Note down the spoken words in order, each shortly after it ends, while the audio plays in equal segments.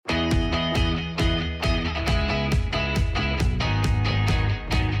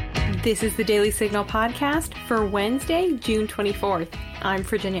This is the Daily Signal podcast for Wednesday, June 24th. I'm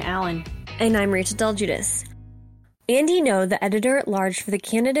Virginia Allen. And I'm Rachel Del Giudice. Andy Ngo, the editor-at-large for the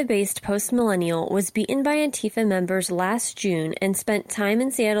Canada-based Post-Millennial, was beaten by Antifa members last June and spent time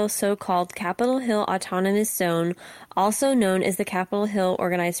in Seattle's so-called Capitol Hill Autonomous Zone, also known as the Capitol Hill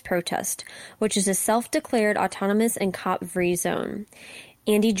Organized Protest, which is a self-declared autonomous and cop-free zone.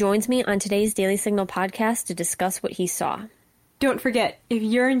 Andy joins me on today's Daily Signal podcast to discuss what he saw. Don't forget, if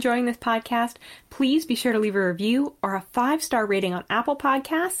you're enjoying this podcast, please be sure to leave a review or a 5-star rating on Apple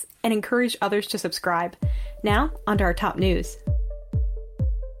Podcasts and encourage others to subscribe. Now, onto our top news.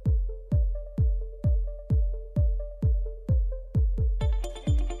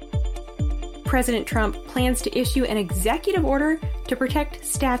 President Trump plans to issue an executive order to protect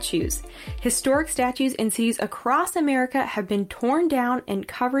statues. Historic statues in cities across America have been torn down and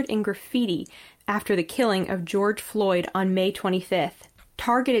covered in graffiti after the killing of George Floyd on May 25th.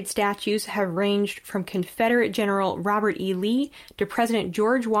 Targeted statues have ranged from Confederate General Robert E. Lee to President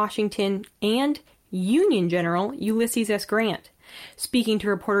George Washington and Union General Ulysses S. Grant. Speaking to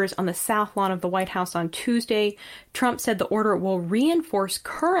reporters on the South Lawn of the White House on Tuesday, Trump said the order will reinforce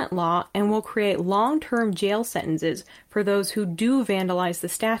current law and will create long-term jail sentences for those who do vandalize the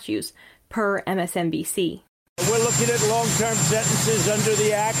statues, per MSNBC. We're looking at long-term sentences under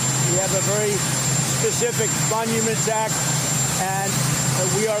the Act. We have a very specific Monuments Act, and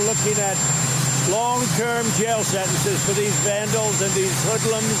we are looking at long-term jail sentences for these vandals and these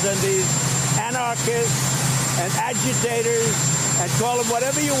hoodlums and these anarchists and agitators, and call them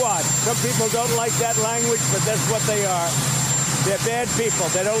whatever you want. Some people don't like that language, but that's what they are. They're bad people.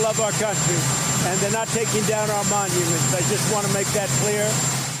 They don't love our country, and they're not taking down our monuments. I just want to make that clear.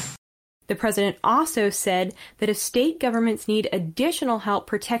 The president also said that if state governments need additional help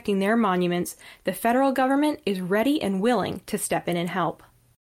protecting their monuments, the federal government is ready and willing to step in and help.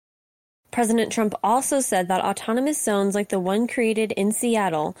 President Trump also said that autonomous zones like the one created in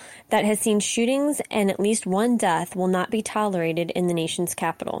Seattle that has seen shootings and at least one death will not be tolerated in the nation's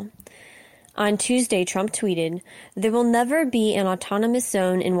capital. On Tuesday, Trump tweeted, "There will never be an autonomous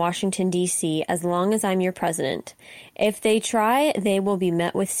zone in Washington, D.C. as long as I'm your president. If they try, they will be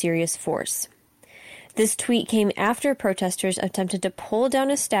met with serious force." This tweet came after protesters attempted to pull down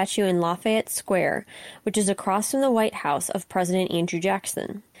a statue in Lafayette Square, which is across from the White House, of President Andrew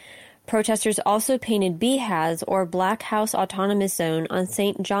Jackson. Protesters also painted BHAZ, or Black House Autonomous Zone, on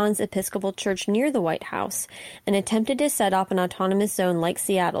St. John's Episcopal Church near the White House and attempted to set up an autonomous zone like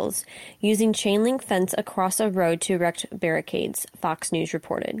Seattle's, using chain-link fence across a road to erect barricades, Fox News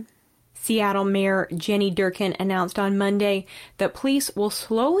reported. Seattle Mayor Jenny Durkan announced on Monday that police will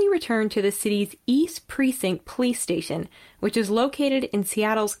slowly return to the city's East Precinct Police Station, which is located in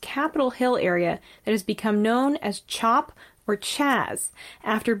Seattle's Capitol Hill area that has become known as CHOP, or Chaz,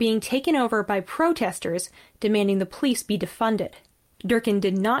 after being taken over by protesters demanding the police be defunded. Durkan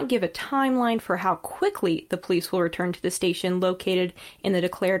did not give a timeline for how quickly the police will return to the station located in the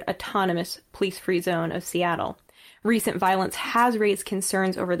declared autonomous police-free zone of Seattle. Recent violence has raised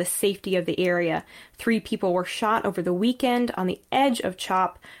concerns over the safety of the area. 3 people were shot over the weekend on the edge of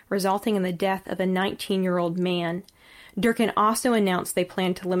CHOP, resulting in the death of a 19-year-old man. Durkan also announced they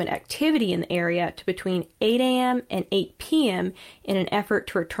plan to limit activity in the area to between 8 a.m. and 8 p.m. in an effort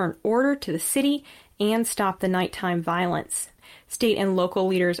to return order to the city and stop the nighttime violence. State and local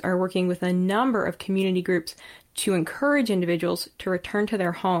leaders are working with a number of community groups to encourage individuals to return to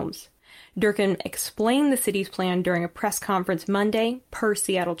their homes. Durkan explained the city's plan during a press conference Monday, per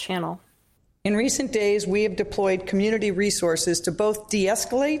Seattle Channel. In recent days, we have deployed community resources to both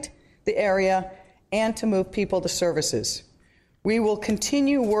de-escalate the area and to move people to services. We will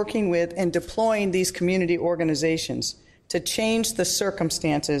continue working with and deploying these community organizations to change the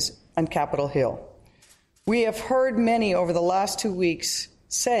circumstances on Capitol Hill. We have heard many over the last 2 weeks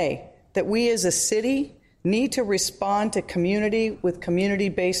say that we as a city need to respond to community with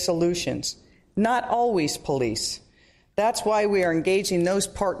community-based solutions, not always police. That's why we are engaging those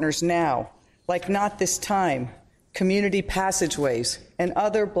partners now, like Not This Time, Community Passageways, and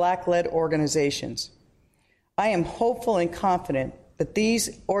other Black-led organizations. I am hopeful and confident that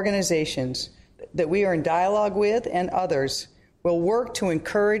these organizations that we are in dialogue with and others will work to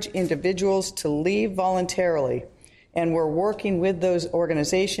encourage individuals to leave voluntarily, and we're working with those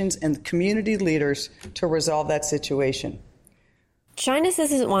organizations and community leaders to resolve that situation. China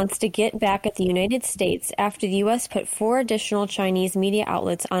says it wants to get back at the United States after the U.S. put 4 additional Chinese media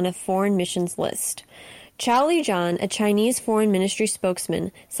outlets on a foreign missions list. Chao Lijian, a Chinese foreign ministry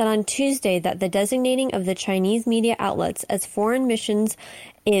spokesman, said on Tuesday that the designating of the Chinese media outlets as foreign missions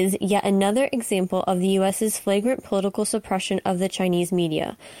is yet another example of the U.S.'s flagrant political suppression of the Chinese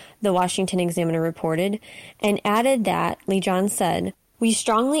media, the Washington Examiner reported, and added that, Lijian said, "We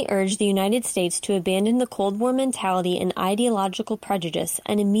strongly urge the United States to abandon the Cold War mentality and ideological prejudice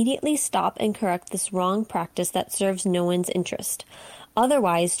and immediately stop and correct this wrong practice that serves no one's interest.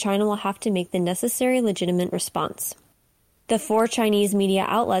 Otherwise, China will have to make the necessary legitimate response." The 4 Chinese media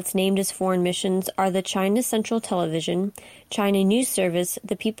outlets named as foreign missions are the China Central Television, China News Service,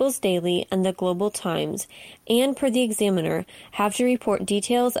 the People's Daily, and the Global Times, and, per the Examiner, have to report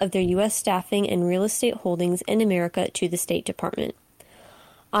details of their U.S. staffing and real estate holdings in America to the State Department.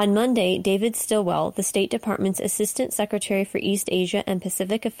 On Monday, David Stilwell, the State Department's Assistant Secretary for East Asia and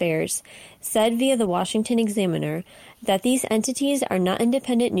Pacific Affairs, said via the Washington Examiner that these entities are not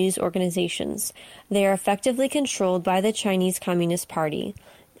independent news organizations. They are effectively controlled by the Chinese Communist Party,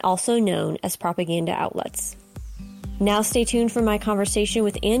 also known as propaganda outlets. Now stay tuned for my conversation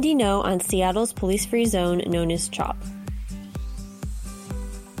with Andy Ngo on Seattle's police-free zone known as CHOP.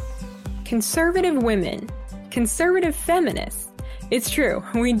 Conservative women. Conservative feminists. It's true,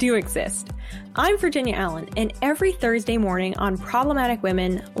 we do exist. I'm Virginia Allen, and every Thursday morning on Problematic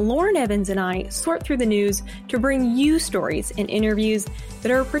Women, Lauren Evans and I sort through the news to bring you stories and interviews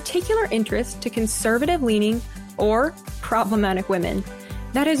that are of particular interest to conservative-leaning or problematic women.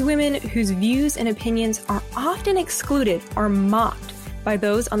 That is, women whose views and opinions are often excluded or mocked by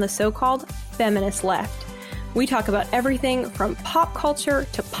those on the so-called feminist left. We talk about everything from pop culture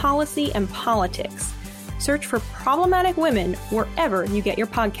to policy and politics. Search for Problematic Women wherever you get your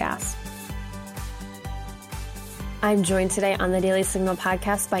podcasts. I'm joined today on the Daily Signal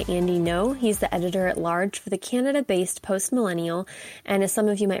podcast by Andy Ngo. He's the editor-at-large for the Canada-based Post Millennial, and as some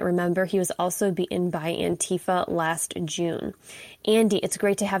of you might remember, he was also beaten by Antifa last June. Andy, it's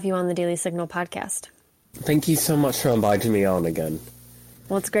great to have you on the Daily Signal podcast. Thank you so much for inviting me on again.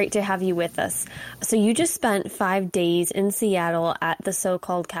 Well, it's great to have you with us. So you just spent 5 days in Seattle at the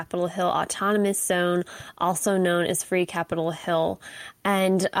so-called Capitol Hill Autonomous Zone, also known as Free Capitol Hill.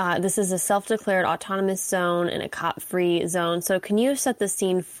 And this is a self-declared autonomous zone and a cop-free zone. So can you set the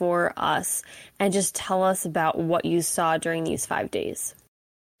scene for us and just tell us about what you saw during these 5 days?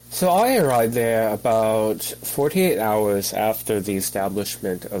 So I arrived there about 48 hours after the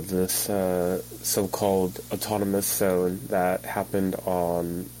establishment of this so-called autonomous zone that happened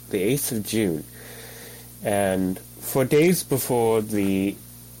on the 8th of June. And for days before the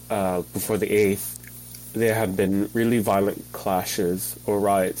 8th, there had been really violent clashes, or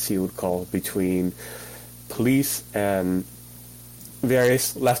riots you would call, between police and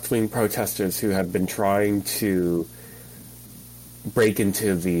various left-wing protesters who had been trying to break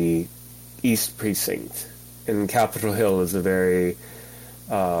into the East Precinct. And Capitol Hill is a very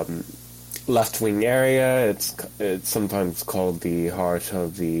left-wing area. It's sometimes called the heart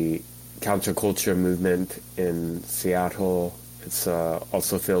of the counterculture movement in Seattle. It's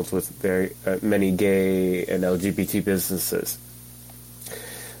also filled with very many gay and LGBT businesses.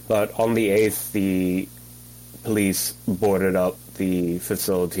 But on the 8th, the police boarded up the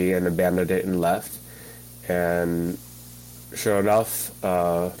facility and abandoned it and left. And sure enough,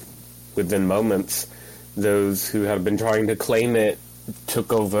 within moments, those who had been trying to claim it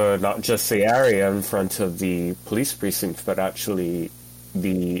took over not just the area in front of the police precinct, but actually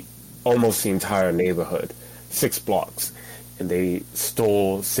almost the entire neighborhood, 6 blocks. And they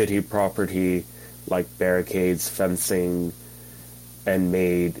stole city property like barricades, fencing, and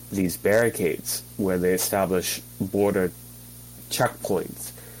made these barricades where they established border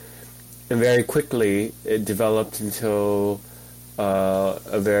checkpoints. And very quickly, it developed into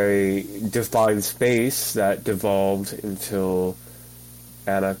a very defined space that devolved into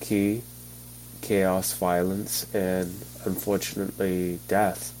anarchy, chaos, violence, and unfortunately,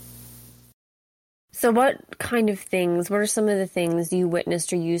 death. So what are some of the things you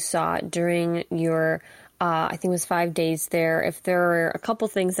witnessed or you saw during your, I think it was 5 days there? If there are a couple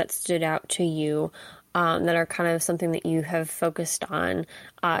things that stood out to you, that are kind of something that you have focused on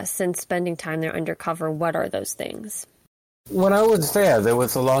since spending time there undercover, what are those things? When I was there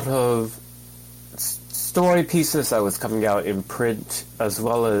was a lot of story pieces that was coming out in print as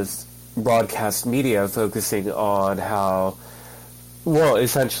well as broadcast media focusing on how,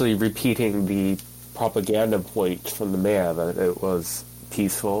 essentially repeating the propaganda point from the mayor that it was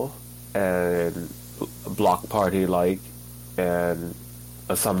peaceful and block party-like and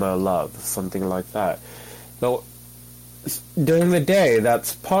a summer of love, something like that. Now, during the day,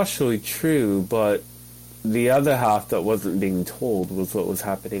 that's partially true, but the other half that wasn't being told was what was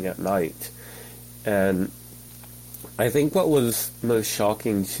happening at night. And I think what was most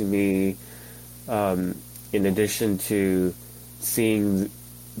shocking to me, in addition to seeing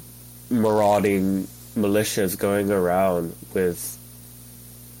marauding militias going around with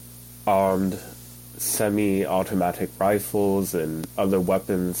armed semi-automatic rifles and other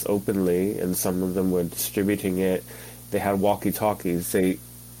weapons openly, and some of them were distributing it. They had walkie-talkies.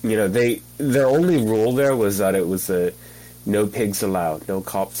 Their only rule there was that it was no pigs allowed, no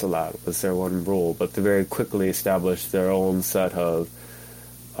cops allowed was their one rule, but they very quickly established their own set of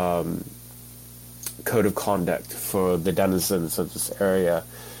code of conduct for the denizens of this area.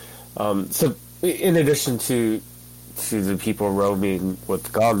 So in addition to the people roaming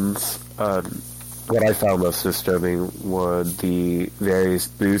with guns, what I found most disturbing were the various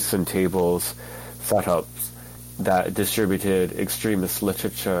booths and tables setups that distributed extremist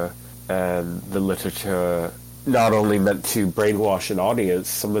literature, and the literature not only meant to brainwash an audience,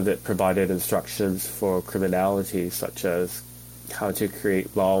 some of it provided instructions for criminality, such as how to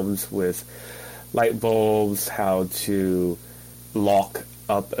create bombs with light bulbs, how to lock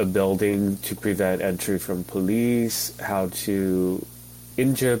up a building to prevent entry from police, how to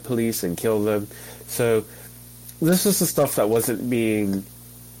injure police and kill them. So this was the stuff that wasn't being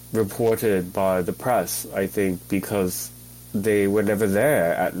reported by the press, I think, because they were never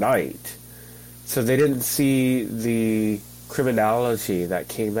there at night. So they didn't see the criminality that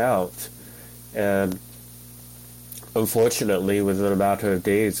came out. And unfortunately, within a matter of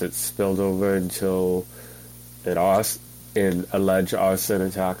days, it spilled over until an alleged arson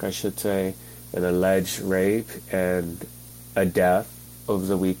attack, I should say, an alleged rape, and a death over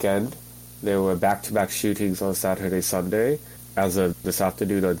the weekend. There were back-to-back shootings on Saturday, Sunday. As of this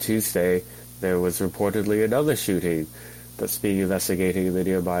afternoon on Tuesday, there was reportedly another shooting that's being investigated in the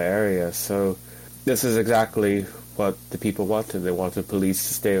nearby area. So this is exactly what the people wanted. They wanted police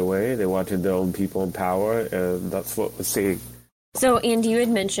to stay away. They wanted their own people in power, and that's what we're seeing. So, Andy, you had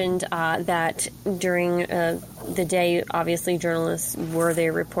mentioned that during the day, obviously, journalists were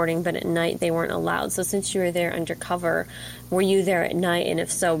there reporting, but at night they weren't allowed. So since you were there undercover, were you there at night? And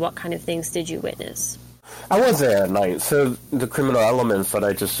if so, what kind of things did you witness? I was there at night. So the criminal elements that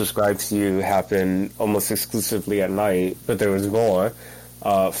I just described to you happened almost exclusively at night, but there was more.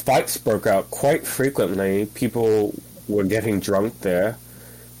 Fights broke out quite frequently. People were getting drunk there.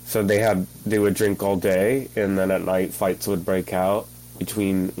 So they would drink all day, and then at night fights would break out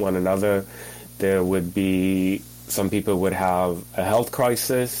between one another. There would be, some people would have a health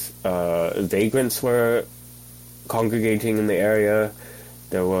crisis. Vagrants were congregating in the area.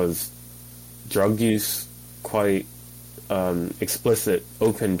 There was drug use, quite explicit,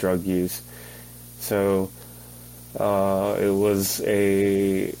 open drug use. So it was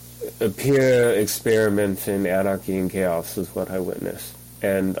a pure experiment in anarchy and chaos is what I witnessed.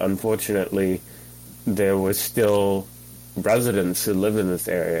 And unfortunately, there were still residents who live in this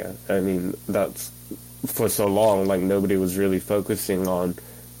area. I mean, that's for so long, like nobody was really focusing on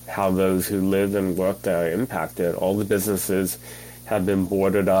how those who live and work there are impacted. All the businesses had been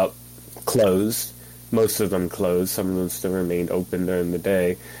boarded up, closed. Most of them closed. Some of them still remained open during the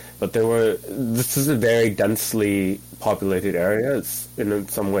day. But this is a very densely populated area. It's in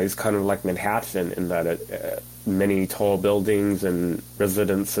some ways kind of like Manhattan in that many tall buildings and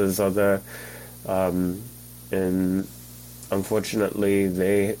residences are there. And unfortunately,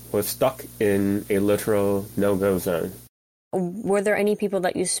 they were stuck in a literal no-go zone. Were there any people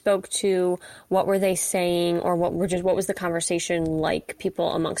that you spoke to? What were they saying, or what was the conversation like,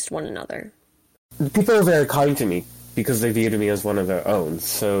 people amongst one another? People were very kind to me because they viewed me as one of their own.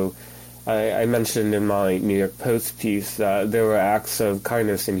 So I mentioned in my New York Post piece that there were acts of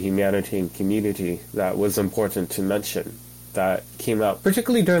kindness and humanity and community that was important to mention that came out,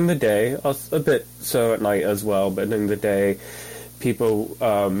 particularly during the day, a bit so at night as well, but during the day, people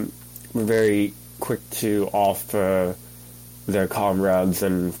were very quick to offer their comrades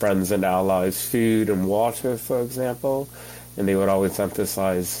and friends and allies food and water, for example, and they would always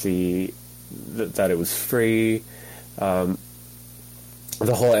emphasize that it was free.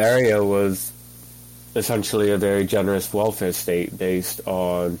 The whole area was essentially a very generous welfare state based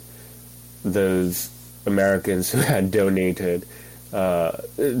on those Americans who had donated.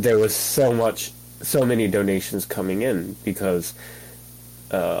 There was so many donations coming in because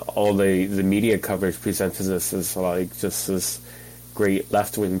all the media coverage presented this as like just this great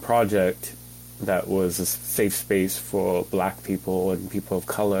left-wing project that was a safe space for black people and people of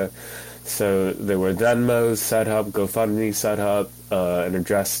color. So there were Venmos set up, GoFundMe set up, an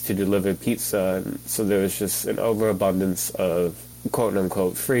address to deliver pizza. And so there was just an overabundance of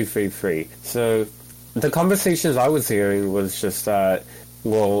quote-unquote free. So the conversations I was hearing was just that,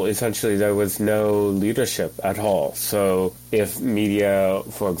 well, essentially there was no leadership at all. So if media,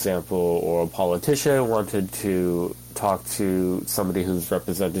 for example, or a politician wanted to talk to somebody who's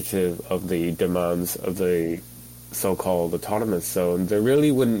representative of the demands of the so-called autonomous zone, there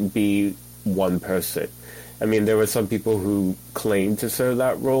really wouldn't be one person. I mean, there were some people who claimed to serve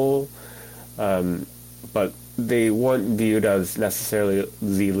that role, but they weren't viewed as necessarily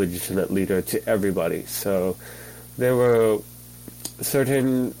the legitimate leader to everybody. So there were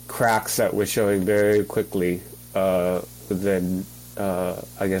certain cracks that were showing very quickly within,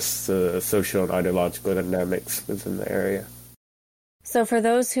 I guess, the social and ideological dynamics within the area. So for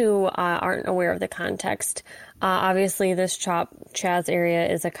those who aren't aware of the context, obviously this Chaz area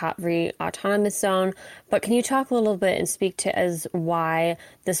is a Kavri autonomous zone, but can you talk a little bit and speak to as why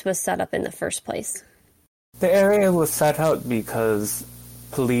this was set up in the first place? The area was set up because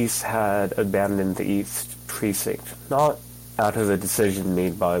police had abandoned the East Precinct, not out of a decision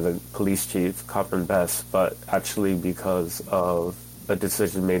made by the police chief, Kaplan Best, but actually because of a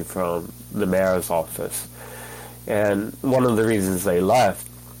decision made from the mayor's office. And one of the reasons they left,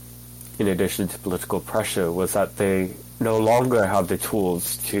 in addition to political pressure, was that they no longer have the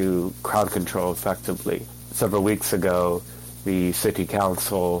tools to crowd control effectively. Several weeks ago, the city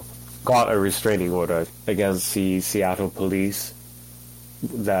council got a restraining order against the Seattle police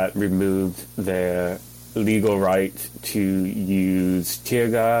that removed their legal right to use tear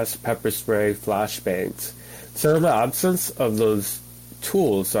gas, pepper spray, flashbangs. So in the absence of those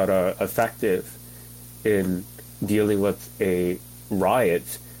tools that are effective in dealing with a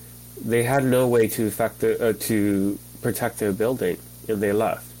riot, they had no way to protect their building, and they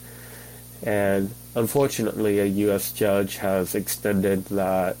left. And unfortunately, a U.S. judge has extended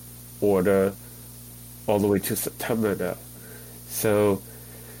that order all the way to September now. So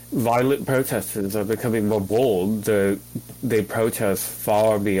violent protesters are becoming more bold. They protest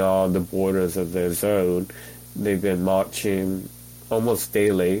far beyond the borders of their zone. They've been marching almost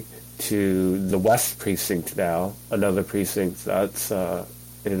daily to the West Precinct now, another precinct that's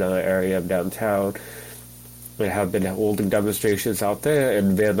in another area of downtown. They have been holding demonstrations out there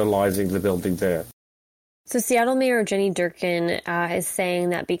and vandalizing the building there. So Seattle Mayor Jenny Durkan is saying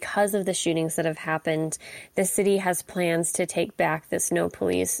that because of the shootings that have happened, the city has plans to take back this no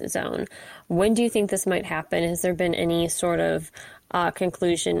police zone. When do you think this might happen? Has there been any sort of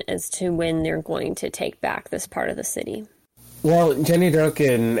conclusion as to when they're going to take back this part of the city? Well, Jenny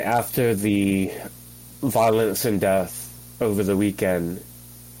Durkan, after the violence and death over the weekend,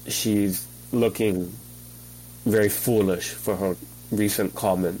 she's looking very foolish for her recent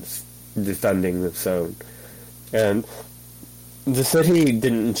comments defending the zone. And the city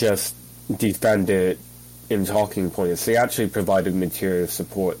didn't just defend it in talking points. They actually provided material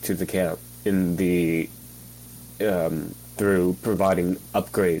support to the camp in the through providing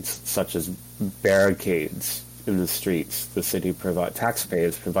upgrades such as barricades in the streets. The city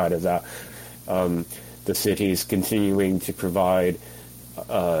taxpayers provided that. The city is continuing to provide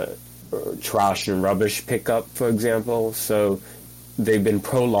trash and rubbish pickup, for example. So they've been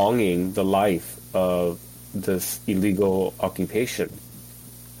prolonging the life of this illegal occupation.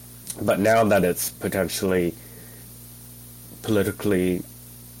 But now that it's potentially politically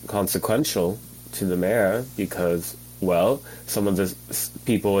consequential to the mayor because, well, some of the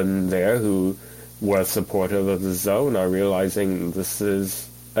people in there who were supportive of the zone are realizing this is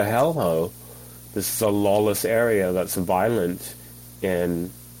a hellhole. This is a lawless area that's violent and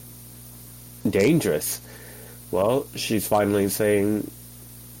dangerous. Well, she's finally saying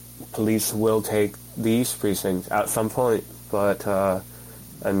police will take these precincts at some point, but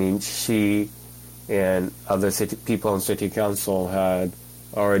I mean, she and other people on city council had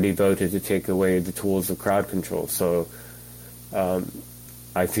already voted to take away the tools of crowd control. So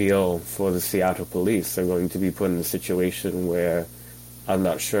I feel for the Seattle police, they're going to be put in a situation where I'm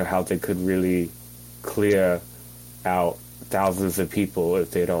not sure how they could really clear out thousands of people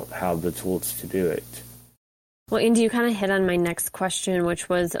if they don't have the tools to do it. Well, Andy, you kind of hit on my next question, which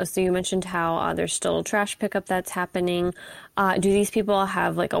was, so you mentioned how there's still trash pickup that's happening. Do these people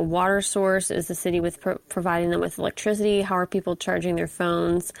have like a water source? Is the city providing them with electricity? How are people charging their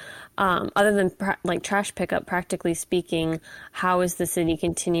phones? Other than like trash pickup, practically speaking, how is the city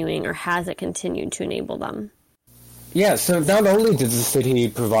continuing or has it continued to enable them? Yeah, so not only did the city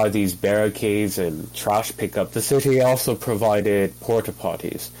provide these barricades and trash pickup, the city also provided porta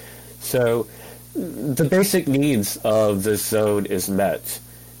potties. So the basic needs of this zone is met,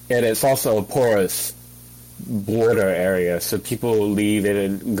 and it's also a porous border area, so people leave it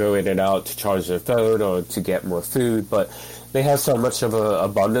and go in and out to charge their phone or to get more food, but they have so much of an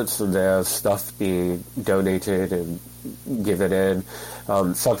abundance of their stuff being donated and given in.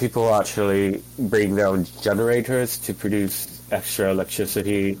 Some people actually bring their own generators to produce extra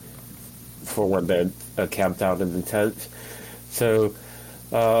electricity for when they're camped out in the tent. So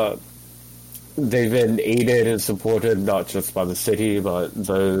they've been aided and supported not just by the city, but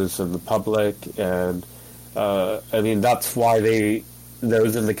those in the public. And that's why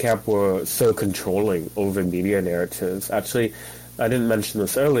those in the camp were so controlling over media narratives. Actually, I didn't mention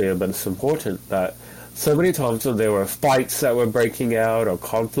this earlier, but it's important that so many times when there were fights that were breaking out or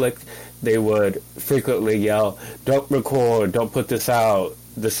conflict, they would frequently yell, "Don't record, don't put this out.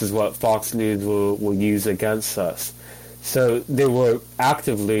 This is what Fox News will use against us." So they were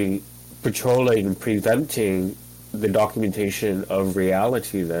actively patrolling and preventing the documentation of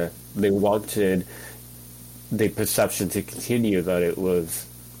reality there. They wanted the perception to continue that it was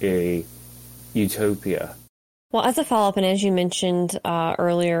a utopia. Well, as a follow-up, and as you mentioned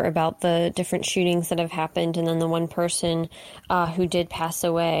earlier about the different shootings that have happened and then the one person who did pass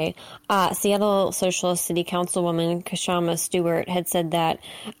away, Seattle Socialist City Councilwoman Kshama Stewart had said that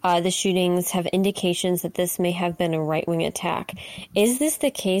the shootings have indications that this may have been a right-wing attack. Is this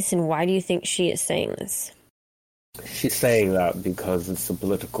the case, and why do you think she is saying this? She's saying that because it's a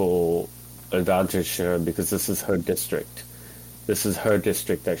political advantage to her, because this is her district. This is her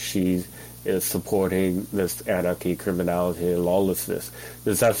district that she is supporting this anarchy, criminality, and lawlessness.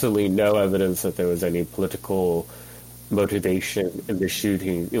 There's absolutely no evidence that there was any political motivation in the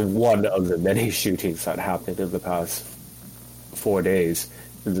shooting, in one of the many shootings that happened in the past 4 days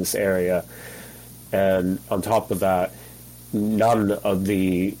in this area. And on top of that, none of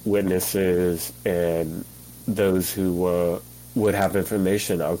the witnesses and those who would have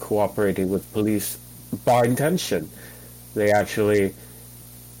information are cooperating with police by intention. They actually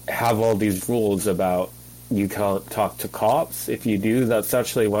have all these rules about you can't talk to cops. If you do, that's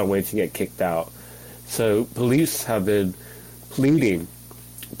actually one way to get kicked out. So police have been pleading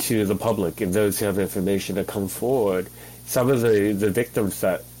to the public and those who have information to come forward. Some of the victims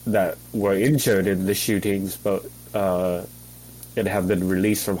that were injured in the shootings but and have been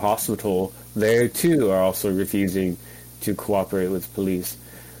released from hospital, they too are also refusing to cooperate with police.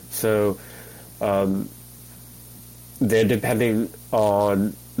 So they're depending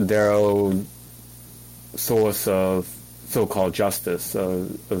on their own source of so-called justice, of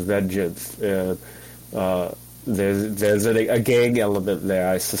vengeance. There's a gang element there.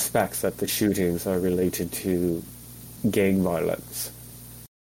 I suspect that the shootings are related to gang violence.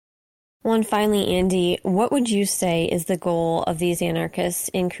 Well, and finally, Andy, what would you say is the goal of these anarchists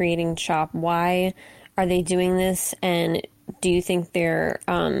in creating CHOP? Why are they doing this, and do you think they're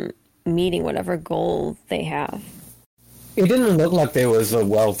meeting whatever goal they have? It didn't look like there was a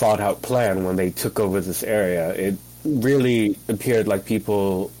well-thought-out plan when they took over this area. It really appeared like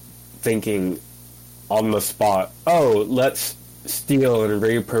people thinking on the spot, oh, let's steal and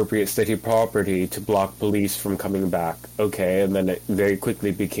reappropriate city property to block police from coming back. Okay, and then it very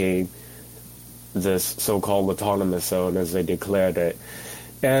quickly became this so-called autonomous zone, as they declared it.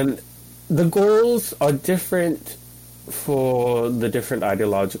 And the goals are different for the different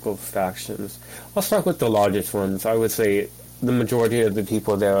ideological factions. I'll start with the largest ones. I would say the majority of the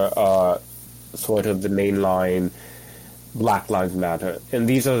people there are sort of the mainline Black Lives Matter. And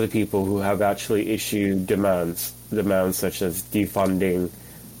these are the people who have actually issued demands such as defunding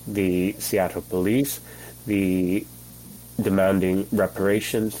the Seattle police, demanding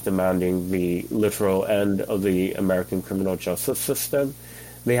reparations, demanding the literal end of the American criminal justice system.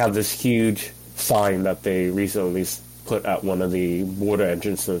 They have this huge sign that they recently put at one of the border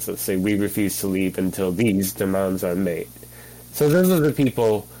entrances that say, "We refuse to leave until these demands are made." So those are the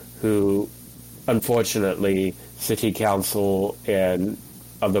people who, unfortunately, city council and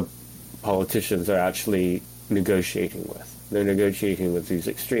other politicians are actually negotiating with. They're negotiating with these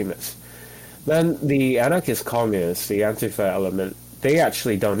extremists. Then the anarchist communists, the Antifa element, they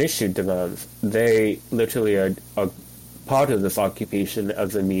actually don't issue demands. They literally are part of this occupation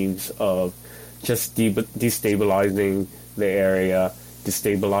as a means of just destabilizing the area,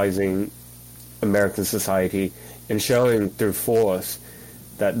 destabilizing American society, and showing through force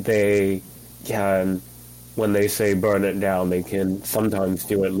that they can, when they say burn it down, they can sometimes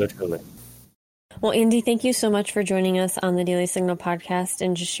do it literally. Well, Andy, thank you so much for joining us on the Daily Signal podcast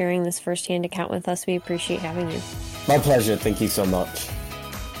and just sharing this firsthand account with us. We appreciate having you. My pleasure. Thank you so much.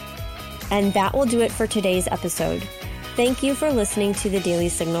 And that will do it for today's episode. Thank you for listening to the Daily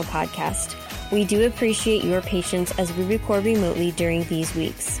Signal podcast. We do appreciate your patience as we record remotely during these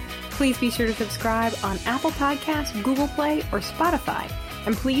weeks. Please be sure to subscribe on Apple Podcasts, Google Play, or Spotify.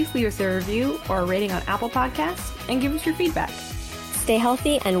 And please leave us a review or a rating on Apple Podcasts and give us your feedback. Stay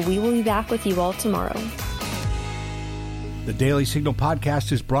healthy, and we will be back with you all tomorrow. The Daily Signal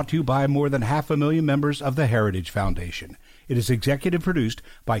podcast is brought to you by more than 500,000 members of the Heritage Foundation. It is executive produced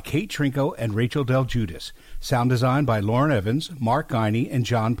by Kate Trinko and Rachel Del Giudice. Sound design by Lauren Evans, Mark Guiney, and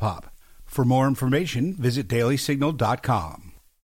John Popp. For more information, visit dailysignal.com.